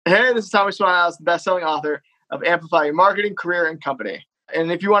Hey, this is Tommy Swanhaus, the best-selling author of Amplify Your Marketing, Career, and Company.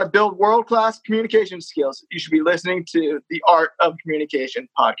 And if you want to build world-class communication skills, you should be listening to the Art of Communication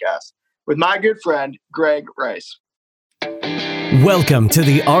podcast with my good friend, Greg Rice. Welcome to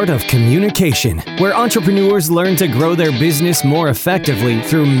the Art of Communication, where entrepreneurs learn to grow their business more effectively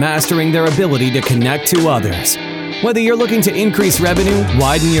through mastering their ability to connect to others. Whether you're looking to increase revenue,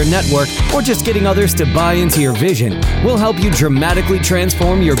 widen your network, or just getting others to buy into your vision, we'll help you dramatically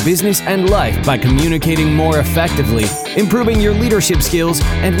transform your business and life by communicating more effectively, improving your leadership skills,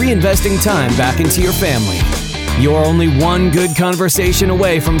 and reinvesting time back into your family. You're only one good conversation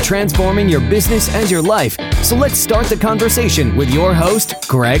away from transforming your business and your life. So let's start the conversation with your host,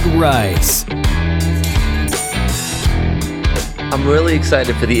 Greg Rice. I'm really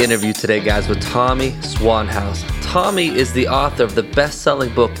excited for the interview today, guys, with Tommy Swanhaus. Tommy is the author of the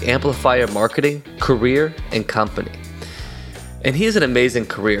best-selling book, Amplify Your Marketing, Career, and Company. And he has an amazing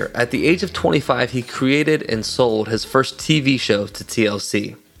career. At the age of 25, he created and sold his first TV show to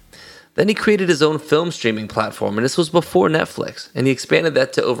TLC. Then he created his own film streaming platform, and this was before Netflix, and he expanded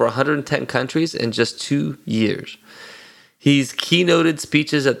that to over 110 countries in just 2 years. He's keynoted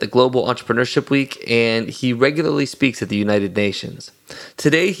speeches at the Global Entrepreneurship Week, and he regularly speaks at the United Nations.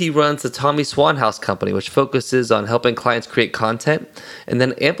 Today, he runs the Tommy Swanhaus Company, which focuses on helping clients create content and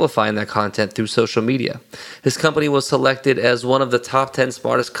then amplifying that content through social media. His company was selected as one of the top 10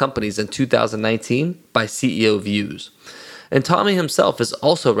 smartest companies in 2019 by CEO Views. And Tommy himself is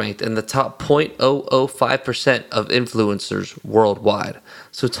also ranked in the top 0.005% of influencers worldwide.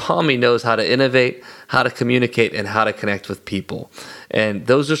 So Tommy knows how to innovate, how to communicate, and how to connect with people. And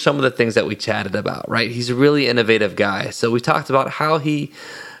those are some of the things that we chatted about, right? He's a really innovative guy. So we talked about how he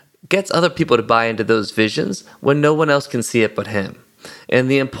gets other people to buy into those visions when no one else can see it but him.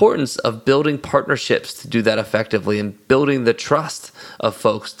 And the importance of building partnerships to do that effectively and building the trust of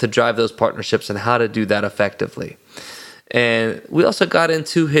folks to drive those partnerships and how to do that effectively. And we also got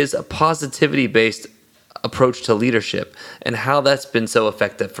into his positivity-based approach to leadership and how that's been so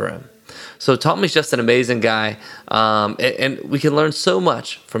effective for him. So Tommy's just an amazing guy, and we can learn so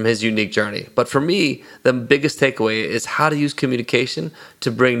much from his unique journey. But for me, the biggest takeaway is how to use communication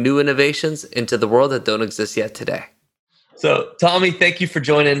to bring new innovations into the world that don't exist yet today. So Tommy, thank you for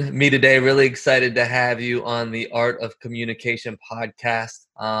joining me today. Really excited to have you on the Art of Communication podcast.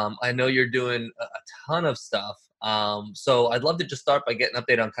 I know you're doing a ton of stuff. So I'd love to just start by getting an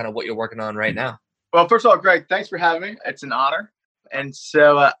update on kind of what you're working on right now. Well, first of all, Greg, thanks for having me. It's an honor. And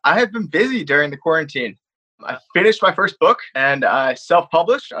so I have been busy during the quarantine. I finished my first book and I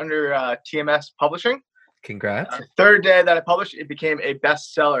self-published under TMS Publishing. Congrats. The third day that I published, it became a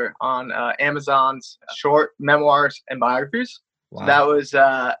bestseller on Amazon's short memoirs and biographies. Wow. So that was,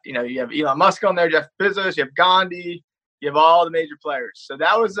 you have Elon Musk on there, Jeff Bezos, you have Gandhi, you have all the major players. So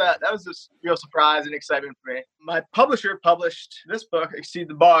that was a real surprise and excitement for me. My publisher published this book, Exceed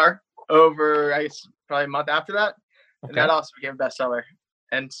the Bar, over, I guess, probably a month after that. Okay. And that also became a bestseller.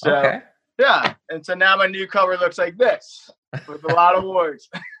 And so, yeah. And so now my new cover looks like this with a lot of awards.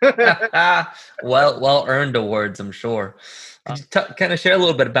 Well-earned awards, I'm sure. Could you kind of share a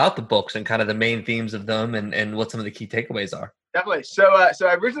little bit about the books and kind of the main themes of them and what some of the key takeaways are? Definitely. So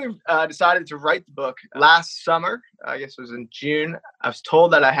I originally decided to write the book last summer. I guess it was in June. I was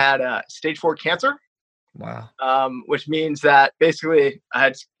told that I had stage 4 cancer. Wow. Which means that basically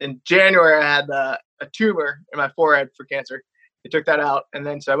in January, I had a tumor in my forehead for cancer. They took that out. And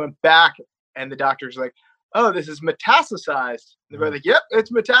then so I went back and the doctor's like, oh, this is metastasized. And they were like, yep,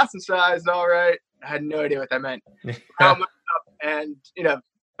 it's metastasized. All right. I had no idea what that meant. I looked up and,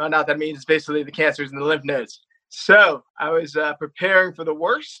 found out that means it's basically the cancer's in the lymph nodes. So I was preparing for the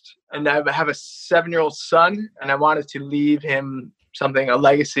worst, and I have a 7-year-old son, and I wanted to leave him something, a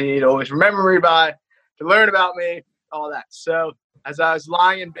legacy to always remember me by, to learn about me, all that. So as I was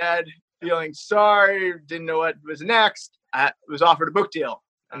lying in bed, feeling sorry, didn't know what was next, I was offered a book deal.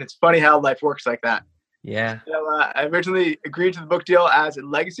 And it's funny how life works like that. Yeah. So I originally agreed to the book deal as a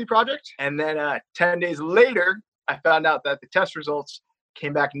legacy project. And then 10 days later, I found out that the test results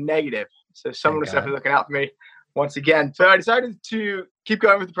came back negative. So someone was definitely looking out for me once again. So I decided to keep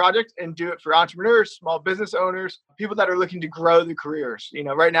going with the project and do it for entrepreneurs, small business owners, people that are looking to grow their careers.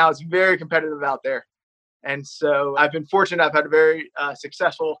 Right now it's very competitive out there. And so I've been fortunate. I've had a very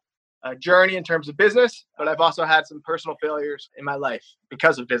successful journey in terms of business, but I've also had some personal failures in my life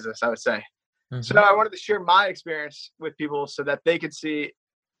because of business, I would say. Mm-hmm. So I wanted to share my experience with people so that they could see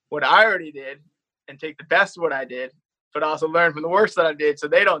what I already did and take the best of what I did, but also learn from the worst that I did so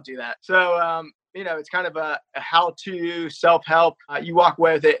they don't do that. So, it's kind of a how-to self-help. You walk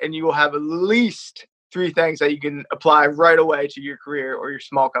away with it and you will have at least 3 things that you can apply right away to your career or your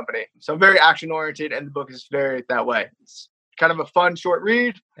small company. So I'm very action oriented, and the book is very that way. It's kind of a fun short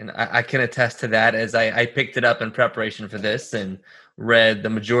read. And I can attest to that, as I picked it up in preparation for this and read the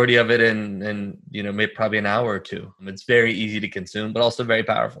majority of it in maybe probably an hour or two. It's very easy to consume, but also very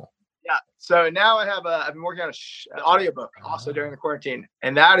powerful. Yeah. So now I've been working on an audiobook also during the quarantine,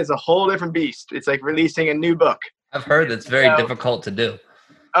 and that is a whole different beast. It's like releasing a new book. I've heard that's very difficult to do.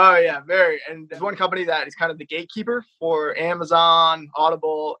 Oh yeah, very. And there's one company that is kind of the gatekeeper for Amazon,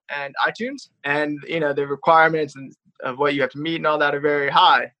 Audible, and iTunes. And the requirements of what you have to meet and all that are very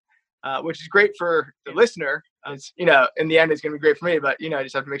high, which is great for the listener. It's, in the end, it's going to be great for me, but I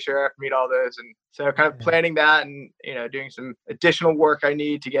just have to make sure I have to meet all those. And so kind of planning that and, doing some additional work I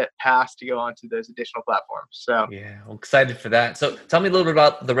need to get past to go onto those additional platforms. So yeah, I'm excited for that. So tell me a little bit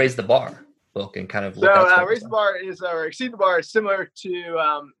about the Raise the Bar book and kind of what that's Raise the Bar or Exceed the Bar is similar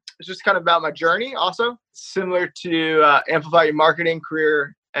to, it's just kind of about my journey also, similar to Amplify Your Marketing,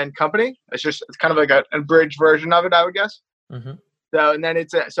 Career, and Company. It's kind of like an abridged version of it, I would guess. Mm-hmm. So, and then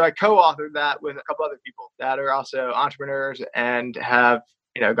so I co-authored that with a couple other people that are also entrepreneurs and have,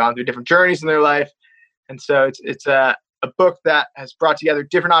 gone through different journeys in their life. And so it's a book that has brought together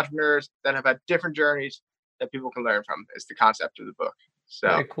different entrepreneurs that have had different journeys that people can learn from, is the concept of the book. So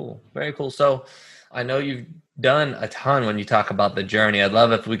very cool. Very cool. So I know you've done a ton when you talk about the journey. I'd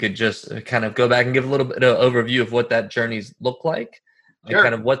love if we could just kind of go back and give a little bit of overview of what that journey's look like. And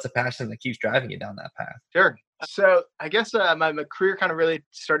kind of what's the passion that keeps driving you down that path? Sure. So I guess my career kind of really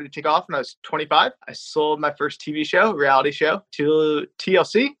started to take off when I was 25. I sold my first TV show, reality show, to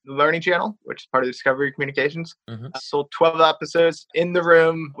TLC, the Learning Channel, which is part of Discovery Communications. Mm-hmm. I sold 12 episodes in the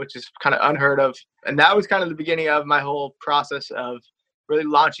room, which is kind of unheard of. And that was kind of the beginning of my whole process of really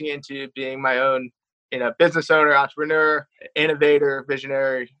launching into being my own, business owner, entrepreneur, innovator,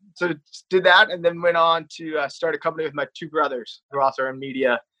 visionary. So did that, and then went on to start a company with my 2 brothers who also are in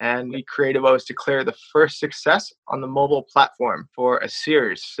media. And we created what was declared the first success on the mobile platform for a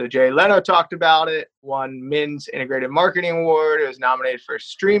series. So Jay Leno talked about it, won Min's Integrated Marketing Award. It was nominated for a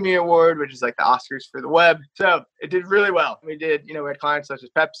Streamy Award, which is like the Oscars for the web. So it did really well. We did, we had clients such as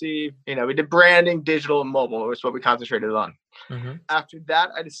Pepsi. We did branding, digital, and mobile was what we concentrated on. Mm-hmm. After that,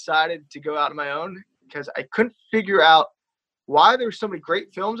 I decided to go out on my own because I couldn't figure out why there were so many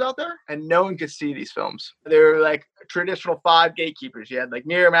great films out there and no one could see these films. They were like traditional 5 gatekeepers. You had like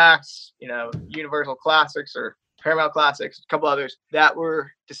Miramax, Universal Classics or Paramount Classics, a couple others that were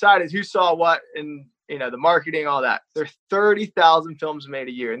decided who saw what in, the marketing, all that. There are 30,000 films made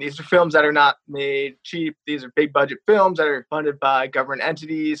a year. And these are films that are not made cheap. These are big budget films that are funded by government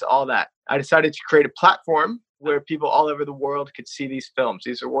entities, all that. I decided to create a platform where people all over the world could see these films.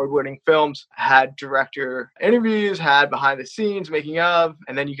 These award-winning films had director interviews, had behind the scenes, making of,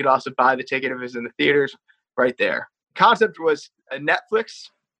 and then you could also buy the ticket if it was in the theaters right there. Concept was a Netflix,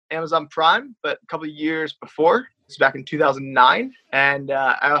 Amazon Prime, but a couple of years before. It's back in 2009. And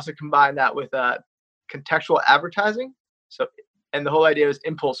I also combined that with contextual advertising. And the whole idea was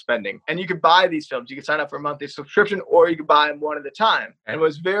impulse spending. And you could buy these films. You could sign up for a monthly subscription, or you could buy them one at a time. And it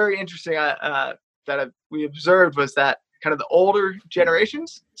was very interesting we observed was that kind of the older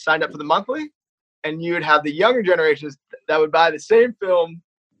generations signed up for the monthly, and you would have the younger generations that would buy the same film,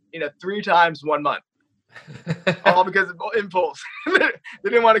 3 times 1 month, all because of impulse. They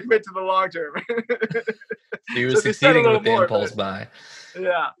didn't want to commit to the long term. So you were succeeding with the impulse buy.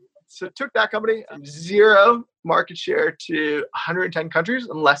 Yeah. So took that company from 0 market share to 110 countries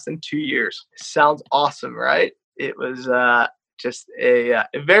in less than 2 years. Sounds awesome, right? It was just a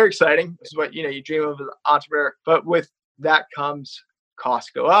very exciting. This is what you dream of as an entrepreneur. But with that comes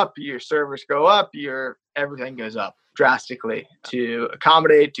costs go up, your servers go up, your everything goes up drastically to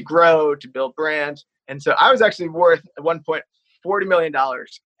accommodate, to grow, to build brands. And so I was actually worth at one point $40 million,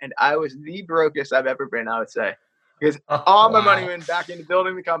 and I was the brokest I've ever been, I would say, because all my money went back into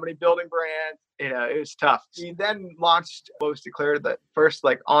building the company, building brands. It was tough. We then launched what was declared the first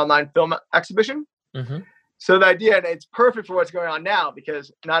online film exhibition. Mm-hmm. So the idea, and it's perfect for what's going on now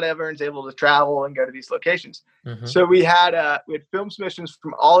because not everyone's able to travel and go to these locations. Mm-hmm. So we had film submissions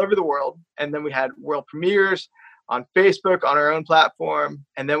from all over the world, and then we had world premieres on Facebook on our own platform,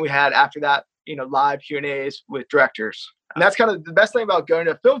 and then we had after that, live Q&As with directors. And that's kind of the best thing about going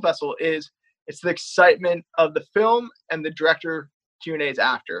to a film festival is it's the excitement of the film and the director Q&As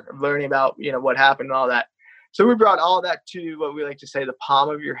after, of learning about what happened and all that. So we brought all that to what we like to say, the palm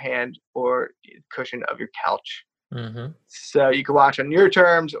of your hand or the cushion of your couch. Mm-hmm. So you can watch on your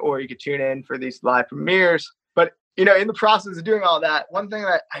terms, or you could tune in for these live premieres. But, in the process of doing all that, one thing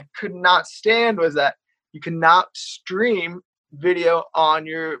that I could not stand was that you could not stream video on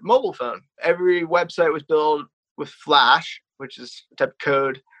your mobile phone. Every website was built with Flash, which is a type of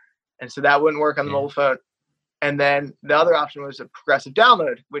code. And so that wouldn't work on the mobile phone. And then the other option was a progressive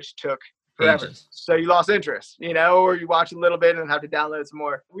download, which took forever. Ages. So you lost interest, or you watch a little bit and have to download some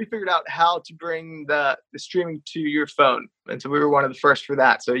more. We figured out how to bring the streaming to your phone. And so we were one of the first for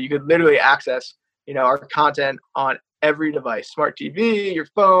that. So you could literally access, our content on every device, smart TV, your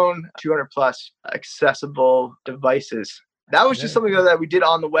phone, 200 plus accessible devices. That was just something that we did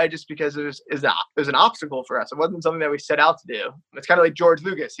on the way just because it was an obstacle for us. It wasn't something that we set out to do. It's kind of like George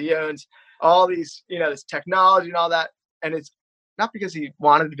Lucas. He owns all these, this technology and all that. And it's not because he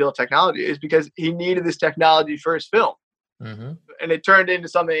wanted to build technology. It's because he needed this technology for his film. Mm-hmm. And it turned into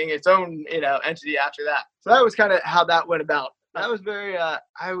something, its own, entity after that. So that was kind of how that went about. That was very,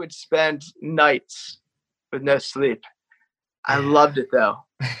 I would spend nights with no sleep. I loved it though.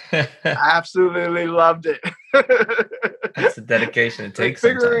 I absolutely loved it. That's the dedication it takes.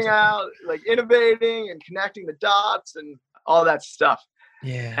 Figuring out, innovating and connecting the dots and all that stuff.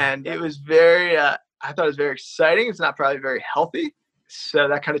 Yeah. And it was very, I thought it was very exciting. It's not probably very healthy. So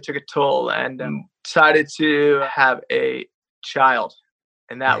that kind of took a toll, and decided to have a child.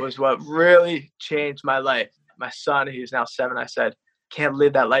 And that was what really changed my life. My son, who's now 7, I said, can't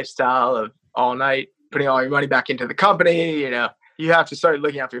live that lifestyle of all night, putting all your money back into the company. You have to start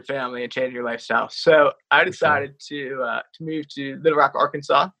looking after your family and change your lifestyle. So I decided to move to Little Rock,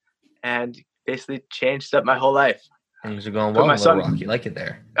 Arkansas, and basically changed up my whole life. Things are going well in Little Rock. You like it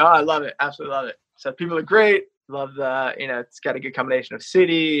there? Oh, I love it. Absolutely love it. So people are great. Love the, it's got a good combination of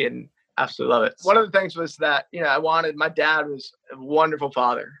city, and absolutely love it. One of the things was that, my dad was a wonderful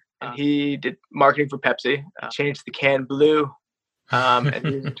father, and he did marketing for Pepsi, changed the can blue. And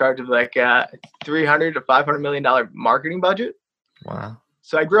he was in charge of $300 to $500 million marketing budget. Wow.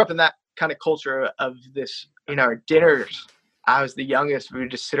 So I grew up in that kind of culture of this, our dinners. I was the youngest. We would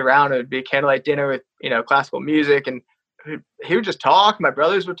just sit around. It would be a candlelight dinner with, classical music, and he would just talk. My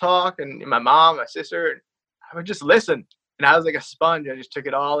brothers would talk, and my mom, my sister, and I would just listen. And I was like a sponge. I just took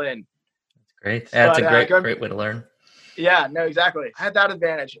it all in. That's great. That's a great way to learn. Yeah, no, exactly. I had that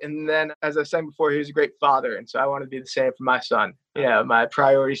advantage. And then, as I was saying before, he was a great father. And so I wanted to be the same for my son. My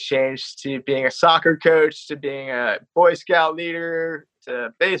priorities changed to being a soccer coach, to being a Boy Scout leader, to a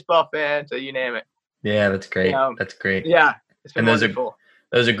baseball fan, to you name it. Yeah, that's great. That's great. Yeah. It's been wonderful.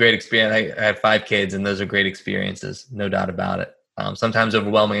 Those are great experiences. I have 5 kids, and those are great experiences. No doubt about it. Sometimes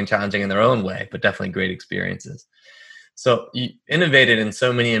overwhelming and challenging in their own way, but definitely great experiences. So you innovated in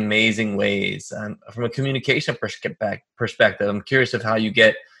so many amazing ways. From a communication perspective, I'm curious of how you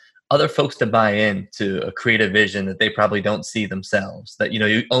get other folks to buy in to a creative vision that they probably don't see themselves, that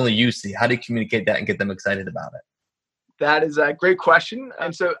only you see. How do you communicate that and get them excited about it? That is a great question.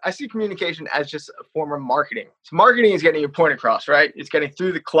 And so I see communication as just a form of marketing. So marketing is getting your point across, right? It's getting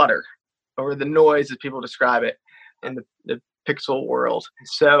through the clutter or the noise, as people describe it, in the pixel world.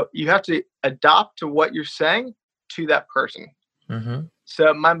 So you have to adopt to what you're saying to that person. Mm-hmm.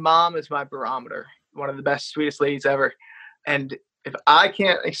 So my mom is my barometer, one of the best, sweetest ladies ever. And if I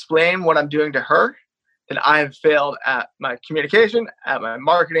can't explain what I'm doing to her, then I have failed at my communication, at my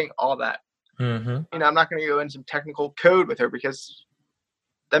marketing, all that. Mm-hmm. I'm not going to go into some technical code with her because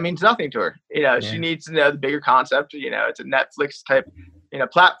that means nothing to her. She needs to know the bigger concept. It's a Netflix type,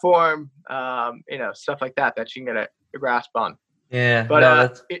 platform, stuff like that she can get a grasp on. Yeah.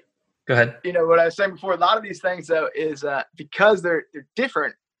 But go ahead. What I was saying before, a lot of these things though is because they're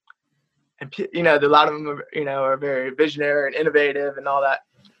different, and a lot of them are very visionary and innovative and all that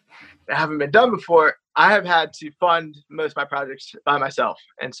haven't been done before. I have had to fund most of my projects by myself.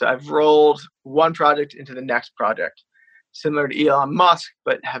 And so I've rolled one project into the next project, similar to Elon Musk,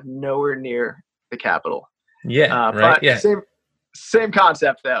 but have nowhere near the capital. Yeah, right. But same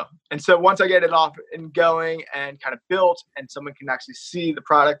concept though. And so once I get it off and going and kind of built, and someone can actually see the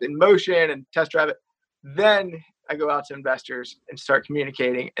product in motion and test drive it, then I go out to investors and start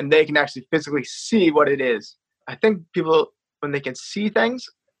communicating, and they can actually physically see what it is. I think people, when they can see things,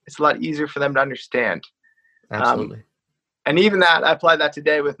 it's a lot easier for them to understand. Absolutely. And even that, I applied that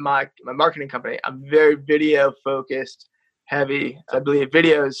today with my marketing company. I'm very video focused, heavy. I believe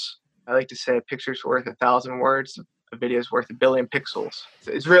videos, I like to say a picture's worth 1,000 words. A video is worth 1 billion pixels.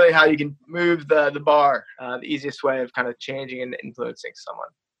 It's really how you can move the bar, the easiest way of kind of changing and influencing someone.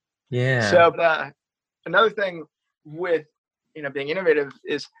 Yeah. So another thing with, being innovative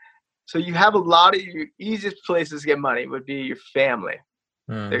is, so you have a lot of your easiest places to get money would be your family.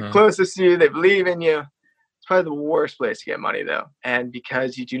 Mm-hmm. They're closest to you. They believe in you. It's probably the worst place to get money, though. And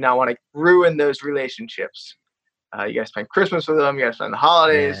because you do not want to ruin those relationships. You got to spend Christmas with them. You got to spend the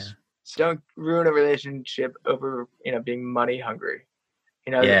holidays. So don't ruin a relationship over, being money hungry.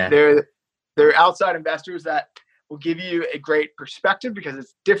 Yeah. They're outside investors that will give you a great perspective because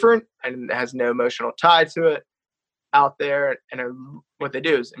it's different and it has no emotional tie to it out there. And what they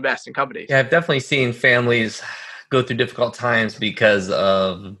do is invest in companies. Yeah, I've definitely seen families go through difficult times because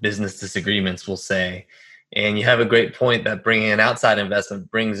of business disagreements, we'll say. And you have a great point that bringing an outside investment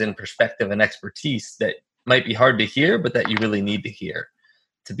brings in perspective and expertise that might be hard to hear, but that you really need to hear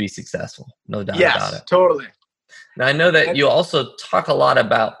to be successful. No doubt about Yes, it. totally. Now, I know that you also talk a lot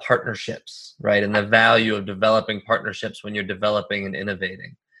about partnerships, right? And the value of developing partnerships when you're developing and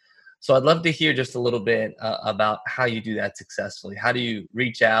innovating. So I'd love to hear just a little bit about how you do that successfully. How do you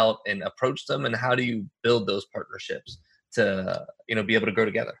reach out and approach them, and how do you build those partnerships to, be able to grow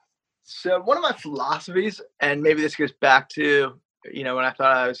together? So one of my philosophies, and maybe this goes back to, when I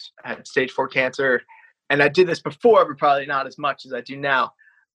thought I had stage 4 cancer, and I did this before, but probably not as much as I do now.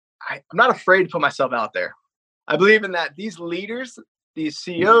 I'm not afraid to put myself out there. I believe in that these leaders, these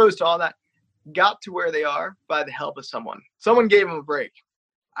CEOs, to all that, got to where they are by the help of someone. Someone gave them a break.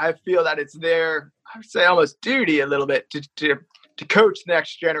 I feel that it's their, I would say, almost duty a little bit to coach the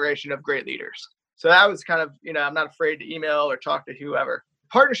next generation of great leaders. So that was kind of, I'm not afraid to email or talk to whoever.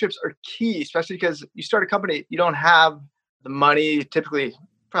 Partnerships are key, especially because you start a company, you don't have the money, typically,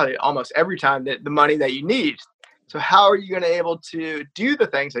 probably almost every time, the money that you need. So how are you going to be able to do the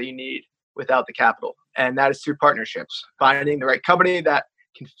things that you need without the capital? And that is through partnerships, finding the right company that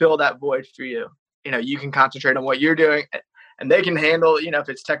can fill that void for you. You can concentrate on what you're doing, and they can handle, if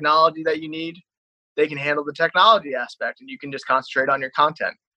it's technology that you need, they can handle the technology aspect, and you can just concentrate on your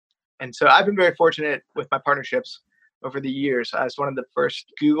content. And so I've been very fortunate with my partnerships over the years. I was one of the first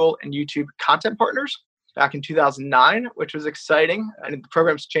Google and YouTube content partners back in 2009, which was exciting. And the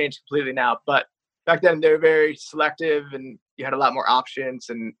program's changed completely now, but back then they were very selective and you had a lot more options,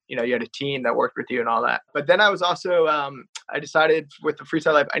 and you had a team that worked with you and all that. But then I was also, I decided with the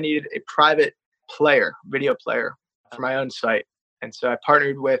Freestyle Life, I needed a private video player for my own site. And so I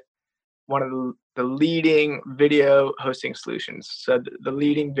partnered with one of the leading video hosting solutions. So the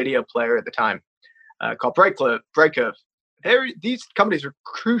leading video player at the time, called Brightcove. These companies are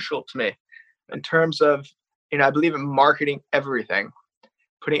crucial to me in terms of, I believe in marketing everything,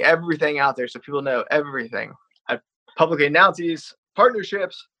 putting everything out there so people know everything. I publicly announced these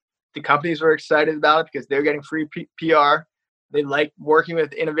partnerships. The companies were excited about it because they're getting free PR. They like working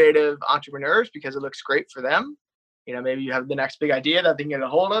with innovative entrepreneurs because it looks great for them. Maybe you have the next big idea that they can get a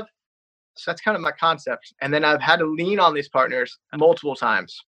hold of. So that's kind of my concept. And then I've had to lean on these partners multiple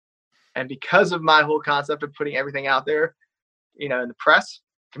times. And because of my whole concept of putting everything out there, in the press,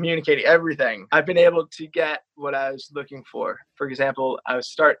 communicating everything, I've been able to get what I was looking for. For example, I would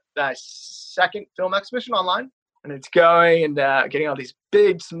start that second film exhibition online, and it's going and getting all these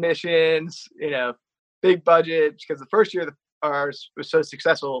big submissions, big budget, because the first year ours was so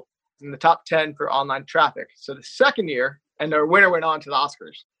successful, in the top 10 for online traffic. So the second year, and our winner went on to the Oscars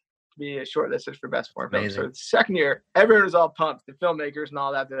to be shortlisted for Best Foreign Film. So the second year, everyone was all pumped, the filmmakers and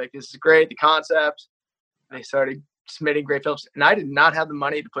all that. They're like, this is great, the concept. They started submitting great films, and I did not have the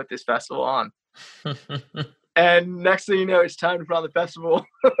money to put this festival on. And next thing you know, it's time to put on the festival.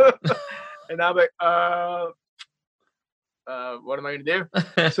 And I'm like, what am I going to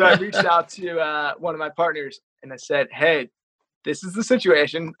do? So I reached out to one of my partners and I said, hey, this is the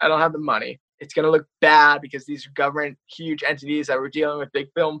situation. I don't have the money. It's going to look bad because these are government huge entities that we're dealing with, big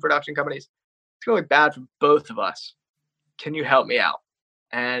film production companies. It's going to look bad for both of us. Can you help me out?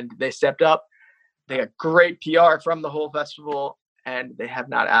 And they stepped up. They got great PR from the whole festival, and they have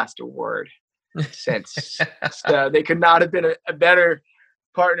not asked a word since. So they could not have been a better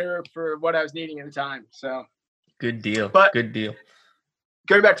partner for what I was needing at the time. So good deal. But good deal.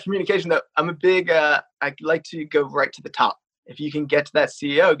 Going back to communication, though, I'm a big, I like to go right to the top. If you can get to that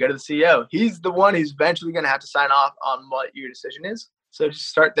CEO, go to the CEO. He's the one who's eventually going to have to sign off on what your decision is. So just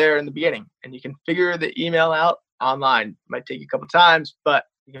start there in the beginning, and you can figure the email out online. It might take you a couple times, but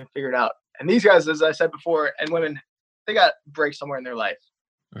you can figure it out. And these guys, as I said before, and women, they got breaks somewhere in their life.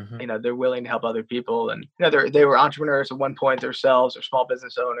 Mm-hmm. They're willing to help other people, and they were entrepreneurs at one point themselves, or small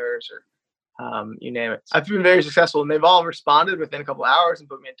business owners, or you name it. I've been very successful, and they've all responded within a couple of hours and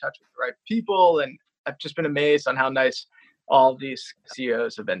put me in touch with the right people. And I've just been amazed on how nice all these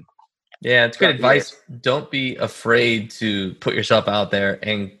CEOs have been. Yeah, it's good advice. Don't be afraid to put yourself out there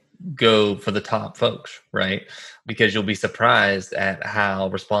and go for the top folks, right? Because you'll be surprised at how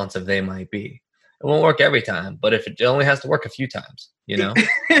responsive they might be. It won't work every time, but if it only has to work a few times,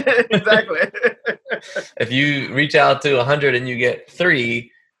 Exactly. If you reach out to 100 and you get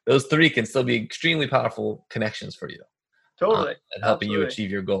 3, those 3 can still be extremely powerful connections for you. Totally. And helping you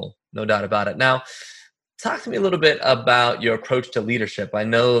achieve your goal. No doubt about it. Now, talk to me a little bit about your approach to leadership. I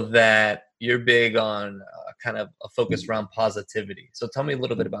know that you're big on kind of a focus around positivity. So tell me a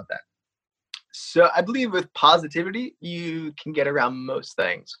little bit about that. So I believe with positivity, you can get around most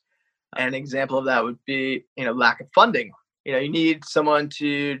things. An example of that would be, lack of funding. You need someone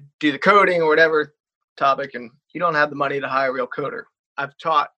to do the coding or whatever topic, and you don't have the money to hire a real coder. I've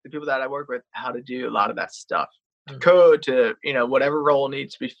taught the people that I work with how to do a lot of that stuff, to code, to, whatever role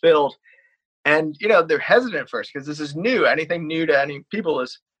needs to be filled. And, they're hesitant first because this is new. Anything new to any people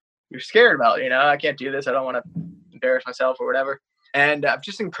is you're scared about, I can't do this. I don't want to embarrass myself or whatever. And I've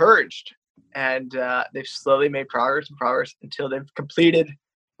just encouraged, and they've slowly made progress until they've completed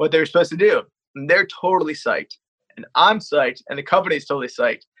what they were supposed to do. And they're totally psyched, and I'm psyched, and the company's totally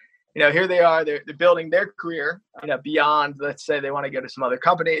psyched. Here they are, they're building their career, beyond, let's say they want to go to some other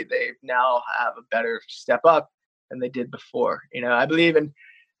company. They now have a better step up than they did before. I believe in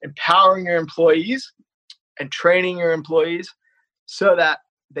empowering your employees and training your employees so that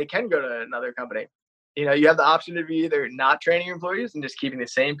they can go to another company. You have the option of either not training your employees and just keeping the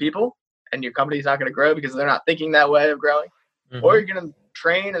same people, and your company's not going to grow because they're not thinking that way of growing, or you're going to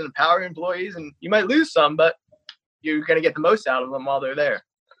train and empower your employees, and you might lose some, but you're going to get the most out of them while they're there.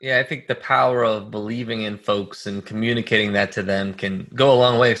 Yeah, I think the power of believing in folks and communicating that to them can go a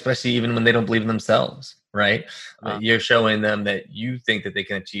long way, especially even when they don't believe in themselves, right? You're showing them that you think that they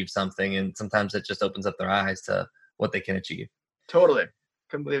can achieve something, and sometimes it just opens up their eyes to what they can achieve. Totally.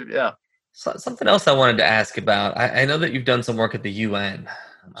 Couldn't believe it, yeah. So, something else I wanted to ask about, I know that you've done some work at the UN.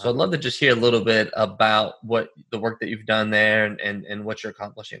 So I'd love to just hear a little bit about what the work that you've done there and what you're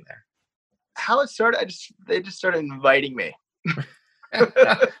accomplishing there. How it started, they just started inviting me.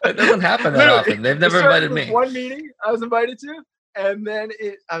 It doesn't happen that often. They've never invited me. One meeting I was invited to, and then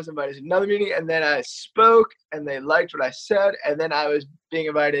I was invited to another meeting, and then I spoke, and they liked what I said, and then I was being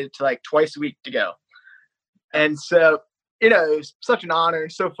invited to like twice a week to go. And so, it was such an honor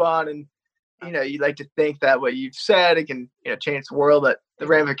and so fun, and you like to think that what you've said, it can change the world, but the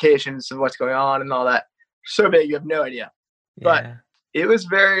ramifications of what's going on and all that so big you have no idea. Yeah. But it was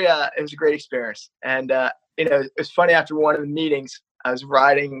it was a great experience, and it was funny. After one of the meetings, I was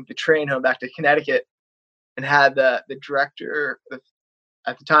riding the train home back to Connecticut, and had the director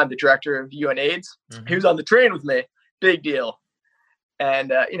at the time, the director of UNAIDS. He was on the train with me. Big deal.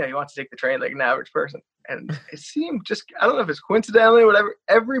 And he wants to take the train like an average person. And it seemed just, I don't know if it's coincidentally or whatever,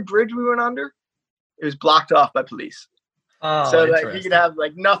 every bridge we went under, it was blocked off by police. Oh, so like he could have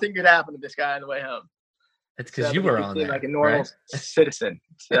like nothing could happen to this guy on the way home. It's because you were on there, like a normal citizen.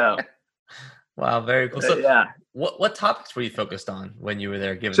 So wow, very cool. So yeah, what topics were you focused on when you were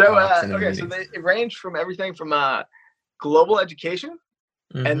there giving talks? So it ranged from everything from global education,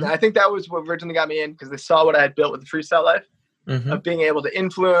 and I think that was what originally got me in because they saw what I had built with the Freestyle Life. Of being able to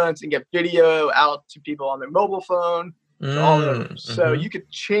influence and get video out to people on their mobile phone. So you could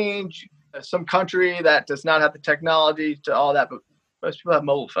change some country that does not have the technology to all that, but most people have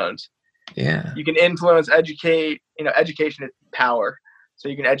mobile phones. Yeah. You can influence, educate, education is power. So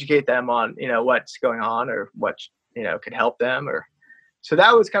you can educate them on, what's going on or what, could help them. So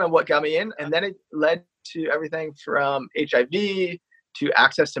that was kind of what got me in. And then it led to everything from HIV to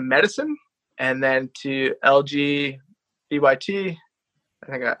access to medicine, and then to LGBTQ.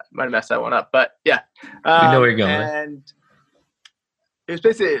 I think I might have messed that one up, but yeah. You know where you're going. And it was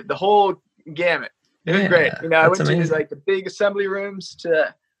basically the whole gamut. It was great. I went to like the big assembly rooms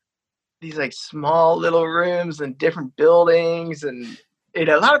to these like small little rooms and different buildings. And, a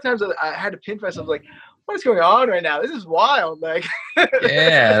lot of times I had to pinch myself like, what is going on right now? This is wild. Like,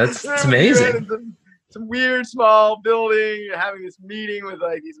 yeah, it's amazing. Some weird small building, having this meeting with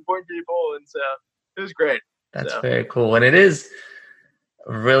like these important people. And so it was great. That's very cool. And it is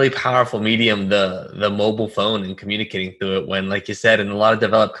a really powerful medium, the mobile phone, and communicating through it when, like you said, in a lot of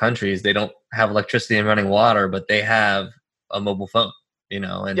developed countries, they don't have electricity and running water, but they have a mobile phone,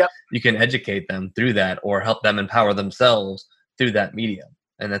 and you can educate them through that or help them empower themselves through that medium.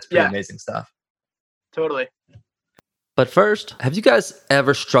 And that's pretty amazing stuff. Totally. But first, have you guys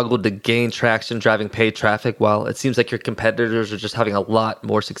ever struggled to gain traction driving paid traffic while it seems like your competitors are just having a lot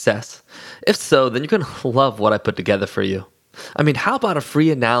more success? If so, then you're going to love what I put together for you. I mean, how about a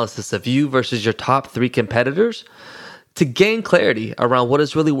free analysis of you versus your top 3 competitors to gain clarity around what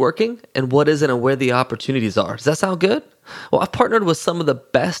is really working and what isn't and where the opportunities are? Does that sound good? Well, I've partnered with some of the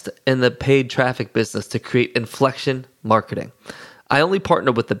best in the paid traffic business to create inflection marketing. I only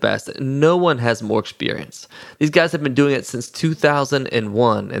partner with the best. No one has more experience. These guys have been doing it since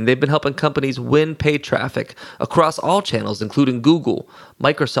 2001, and they've been helping companies win paid traffic across all channels, including Google,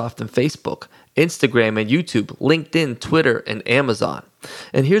 Microsoft and Facebook, Instagram and YouTube, LinkedIn, Twitter, and Amazon.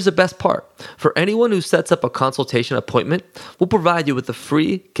 And here's the best part. For anyone who sets up a consultation appointment, we'll provide you with a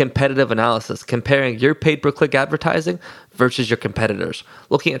free competitive analysis comparing your pay-per-click advertising versus your competitors,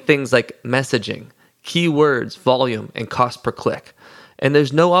 looking at things like messaging, keywords, volume, and cost per click. And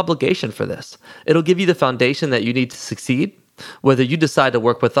there's no obligation for this. It'll give you the foundation that you need to succeed, whether you decide to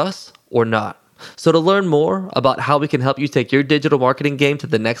work with us or not. So to learn more about how we can help you take your digital marketing game to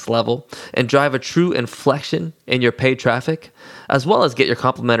the next level and drive a true inflection in your paid traffic, as well as get your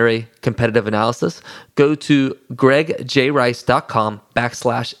complimentary competitive analysis, go to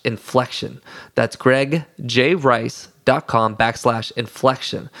gregjrice.com/inflection. That's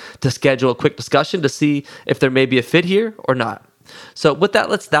gregjrice.com/inflection to schedule a quick discussion to see if there may be a fit here or not. So with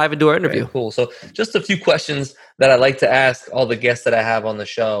that, let's dive into our interview. Very cool. So just a few questions that I like to ask all the guests that I have on the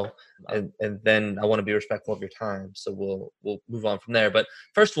show. And then I want to be respectful of your time. So we'll move on from there. But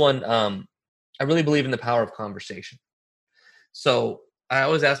first one, I really believe in the power of conversation. So I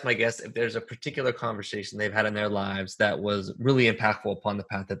always ask my guests if there's a particular conversation they've had in their lives that was really impactful upon the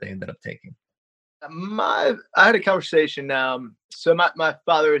path that they ended up taking. I had a conversation. So my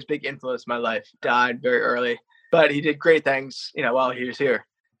father was a big influence in my life, died very early, but he did great things, while he was here.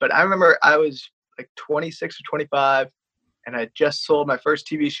 But I remember I was like 26 or 25. And I just sold my first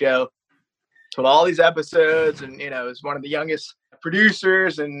TV show, sold all these episodes, and, was one of the youngest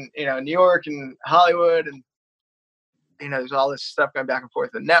producers in, New York and Hollywood. And, there's all this stuff going back and forth,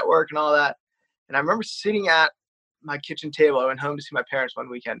 the network and all that. And I remember sitting at my kitchen table. I went home to see my parents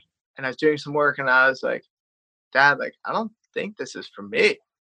one weekend, and I was doing some work, and I was like, Dad, I don't think this is for me. I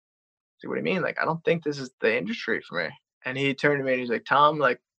said, what do you mean? I don't think this is the industry for me. And he turned to me and he's like, Tom,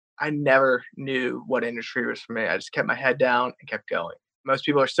 I never knew what industry was for me. I just kept my head down and kept going. Most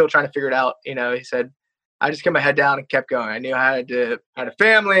people are still trying to figure it out. He said, I just kept my head down and kept going. I knew I had a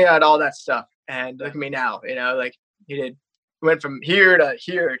family, I had all that stuff. And look at me now, he went from here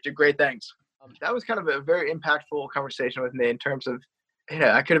to great things. That was kind of a very impactful conversation with me in terms of,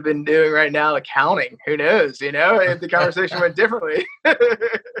 I could have been doing right now accounting. Who knows, if the conversation went differently.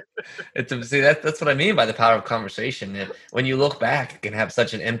 See, that's what I mean by the power of conversation. When you look back, it can have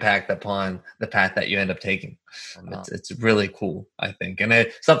such an impact upon the path that you end up taking. It's really cool, I think. And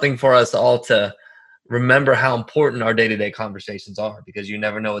it's something for us all to remember how important our day-to-day conversations are, because you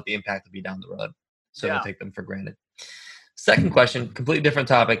never know what the impact will be down the road. So don't take them for granted. Second question, completely different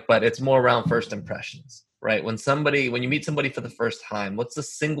topic, but it's more around first impressions. Right? When you meet somebody for the first time, what's the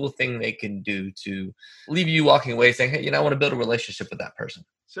single thing they can do to leave you walking away saying, hey, I want to build a relationship with that person?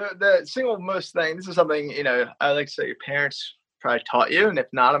 So the single most thing, this is something, I like to say your parents probably taught you. And if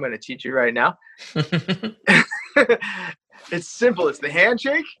not, I'm going to teach you right now. It's simple. It's the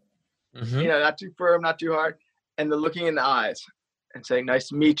handshake, not too firm, not too hard. And the looking in the eyes and saying, nice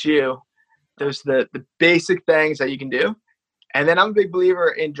to meet you. Those are the basic things that you can do. And then I'm a big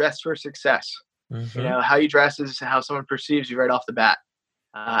believer in dress for success. How you dress is how someone perceives you right off the bat.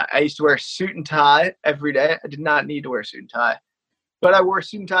 I used to wear a suit and tie every day. I did not need to wear a suit and tie, but I wore a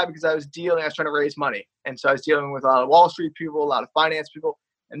suit and tie because I was trying to raise money. And so I was dealing with a lot of Wall Street people, a lot of finance people,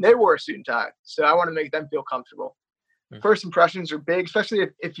 and they wore a suit and tie. So I wanted to make them feel comfortable. First impressions are big, especially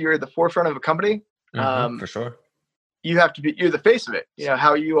if you're at the forefront of a company. For sure. You're the face of it.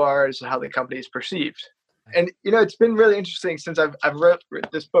 How you are is how the company is perceived. And, it's been really interesting since I've wrote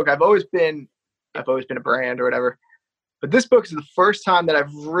this book. I've always been a brand or whatever, but this book is the first time that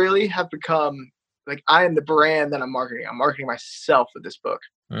I've really have become I am the brand that I'm marketing. I'm marketing myself with this book.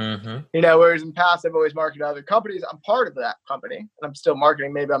 Whereas in the past I've always marketed other companies. I'm part of that company and I'm still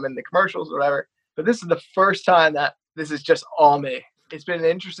marketing. Maybe I'm in the commercials or whatever, but this is the first time that this is just all me. It's been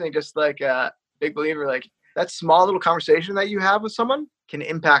interesting, just a big believer, that small little conversation that you have with someone can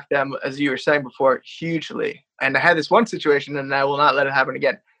impact them, as you were saying before, hugely. And I had this one situation and I will not let it happen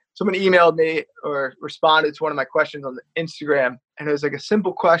again. Someone emailed me or responded to one of my questions on Instagram, and it was a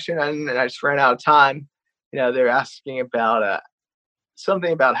simple question, and I just ran out of time. They're asking about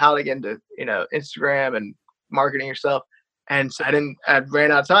something about how to get into Instagram and marketing yourself, and so I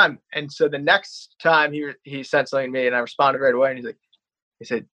ran out of time. And so the next time he sent something to me, and I responded right away, and he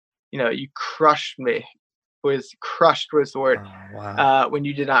said, you crushed me. Crushed was the word. Oh, wow. When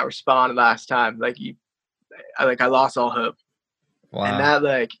you did not respond last time, I lost all hope. Wow. And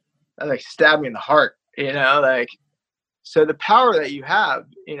that stabbed me in the heart, so the power that you have,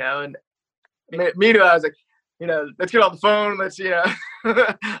 and me too, I was let's get on the phone. Let's, I'm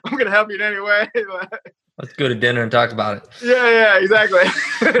going to help you in any way. Let's go to dinner and talk about it. Yeah, exactly.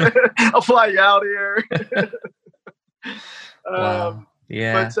 I'll fly you out here. Wow.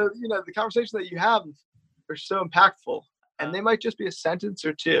 Yeah. But so, the conversation that you have are so impactful, and they might just be a sentence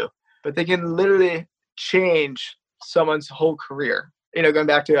or two, but they can literally change someone's whole career. going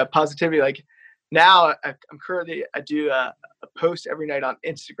back to positivity, like now I do a post every night on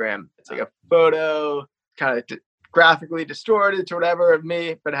Instagram. It's like a photo, kind of graphically distorted to whatever of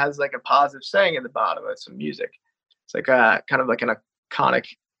me, but it has like a positive saying at the bottom with some music. It's like kind of like an iconic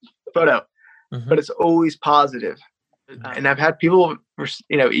photo, but it's always positive. And I've had people,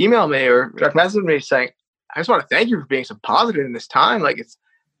 email me or direct message me saying, I just want to thank you for being so positive in this time. Like it's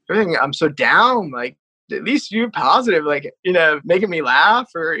everything. I'm so down. Like at least you're positive, like, making me laugh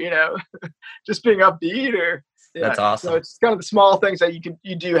or, just being upbeat or. Yeah. That's awesome. So it's kind of the small things that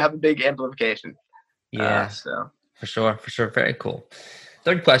you do have a big amplification. Yeah. So For sure. Very cool.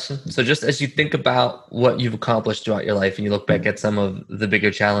 Third question. So just as you think about what you've accomplished throughout your life and you look back at some of the bigger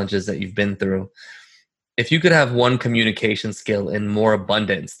challenges that you've been through, if you could have one communication skill in more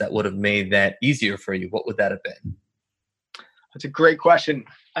abundance that would have made that easier for you, what would that have been? That's a great question.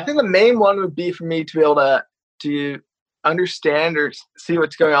 I think the main one would be for me to be able to understand or see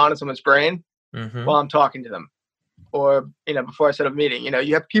what's going on in someone's brain while I'm talking to them. Or, before I set up a meeting,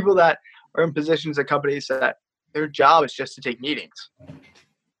 you have people that are in positions at companies that their job is just to take meetings.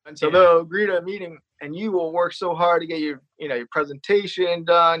 And so they'll agree to a meeting and you will work so hard to get your presentation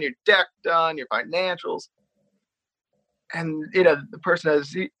done, your deck done, your financials. And, the person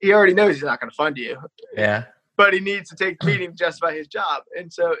he already knows he's not going to fund you. Yeah. But he needs to take the meeting to justify his job.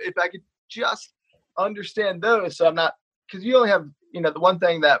 And so if I could just understand those, so I'm not, because you only have, the one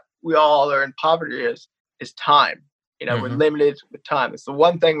thing that we all are in poverty is time. We're limited with time. It's the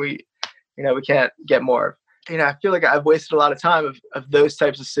one thing we can't get more of. I feel like I've wasted a lot of time of those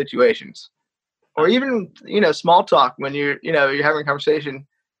types of situations. Or even, small talk when you're having a conversation,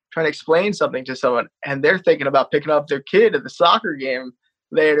 trying to explain something to someone and they're thinking about picking up their kid at the soccer game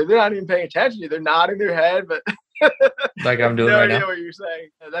later. They're not even paying attention to you. They're nodding their head, but like I'm doing right now. No idea what you're saying.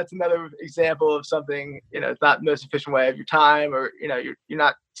 That's another example of something, it's not the most efficient way of your time, or, you're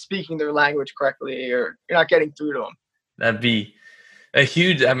not speaking their language correctly, or you're not getting through to them. That'd be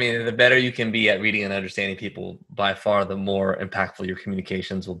the better you can be at reading and understanding people, by far, the more impactful your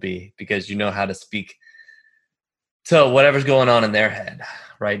communications will be, because you know how to speak to whatever's going on in their head,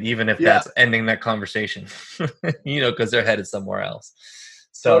 right? Even if that's ending that conversation, because their head is somewhere else.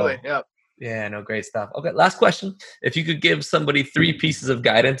 So, totally. Yeah. Yeah, no, great stuff. Okay, last question. If you could give somebody 3 pieces of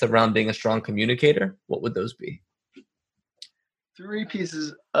guidance around being a strong communicator, what would those be? 3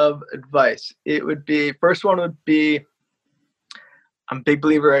 pieces of advice. It would be, first one would be, I'm a big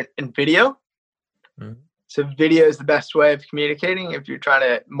believer in video. So video is the best way of communicating. If you're trying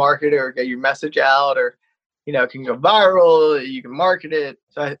to market or get your message out, or, it can go viral, you can market it.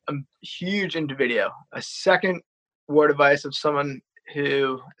 So I'm huge into video. A second word of advice of someone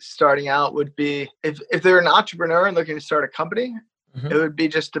who is starting out would be, if they're an entrepreneur and looking to start a company, it would be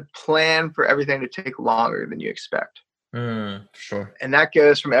just to plan for everything to take longer than you expect. Sure. And that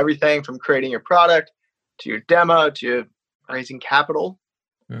goes from everything from creating your product to your demo to raising capital.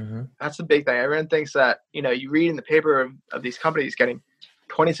 That's the big thing. Everyone thinks that, you read in the paper of these companies getting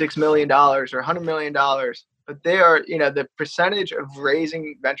 $26 million or $100 million, but they are, the percentage of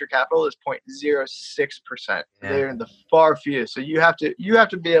raising venture capital is 0.06%. They're in the far few. So you have to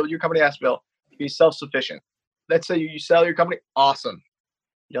be able, your company has to be able to be self-sufficient. Let's say you sell your company, awesome.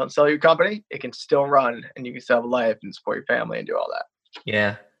 You don't sell your company, it can still run and you can still have a life and support your family and do all that.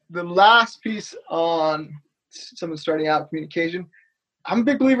 Yeah. The last piece on someone starting out communication, I'm a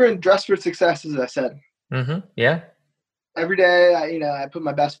big believer in dress for success, as I said. Yeah. Every day, I put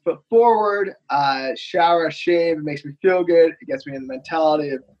my best foot forward. I shower, I shave. It makes me feel good. It gets me in the mentality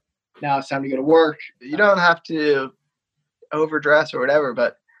of now it's time to go to work. You don't have to overdress or whatever,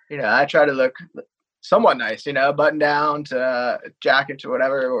 but I try to look somewhat nice. Button down to jacket to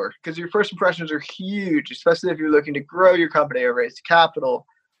whatever, or because your first impressions are huge, especially if you're looking to grow your company or raise capital,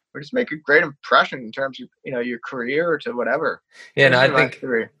 or just make a great impression in terms of your career or to whatever. Yeah, no,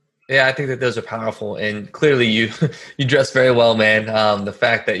 I think that those are powerful, and clearly you dress very well, man. The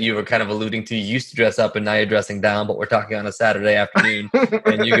fact that you were kind of alluding to, you used to dress up and now you're dressing down, but we're talking on a Saturday afternoon,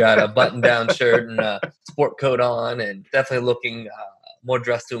 and you got a button-down shirt and a sport coat on, and definitely looking more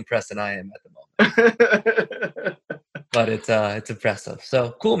dressed to impress than I am at the moment. But it's impressive.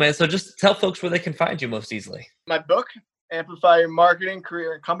 So cool, man. So just tell folks where they can find you most easily. My book, Amplify Your Marketing,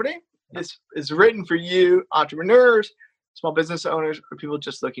 Career, and Company, is written for you entrepreneurs, small business owners, or people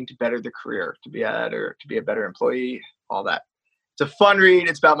just looking to better their career, to be a better employee, all that. It's a fun read.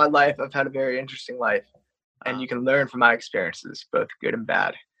 It's about my life. I've had a very interesting life, and you can learn from my experiences, both good and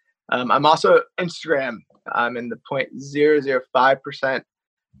bad. I'm also Instagram. I'm in the 0.005%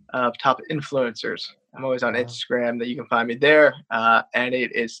 of top influencers. I'm always on Instagram. That you can find me there, and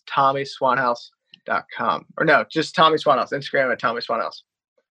it is Tommy Swanhaus. Swanhaus.com. Or no, just Tommy Swanhaus, Instagram at Tommy Swanhaus.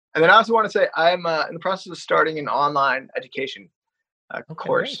 And then I also want to say I'm in the process of starting an online education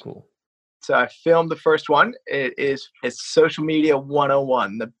course. Very cool. So I filmed the first one. It's Social Media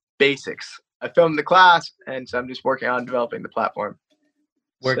 101, the basics. I filmed the class, and so I'm just working on developing the platform.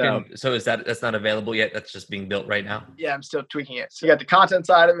 So is that's not available yet? That's just being built right now? Yeah, I'm still tweaking it. So you got the content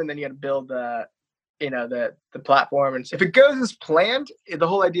side of it, and then you got to build the platform. And if it goes as planned, the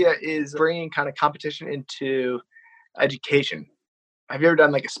whole idea is bringing kind of competition into education. Have you ever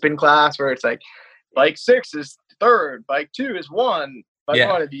done like a spin class where it's like bike 6 is third, bike 2 is 1, bike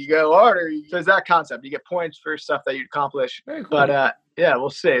 1 if you go harder? So it's that concept. You get points for stuff that you accomplish. Very cool. But yeah, we'll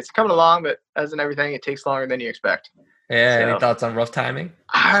see. It's coming along, but as in everything, it takes longer than you expect. Yeah. So, any thoughts on rough timing?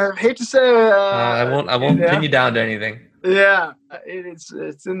 I hate to say. I won't pin you down to anything. Yeah, it's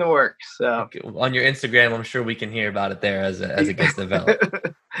in the works. So on your Instagram, I'm sure we can hear about it there as it gets developed.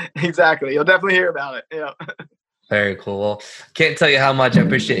 Exactly, you'll definitely hear about it. Yeah. Very cool. Well, can't tell you how much I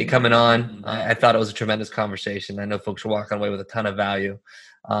appreciate you coming on. I thought it was a tremendous conversation. I know folks are walking away with a ton of value.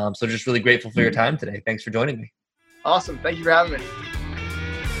 So just really grateful for your time today. Thanks for joining me. Awesome. Thank you for having me.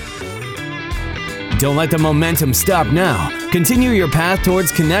 Don't let the momentum stop now. Continue your path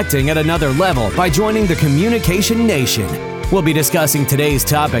towards connecting at another level by joining the Communication Nation. We'll be discussing today's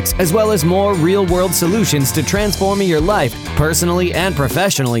topics as well as more real-world solutions to transforming your life personally and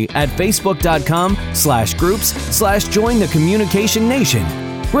professionally at facebook.com/groups/join the Communication Nation.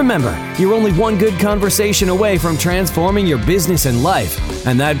 Remember, you're only one good conversation away from transforming your business and life,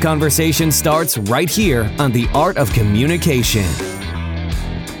 and that conversation starts right here on The Art of Communication.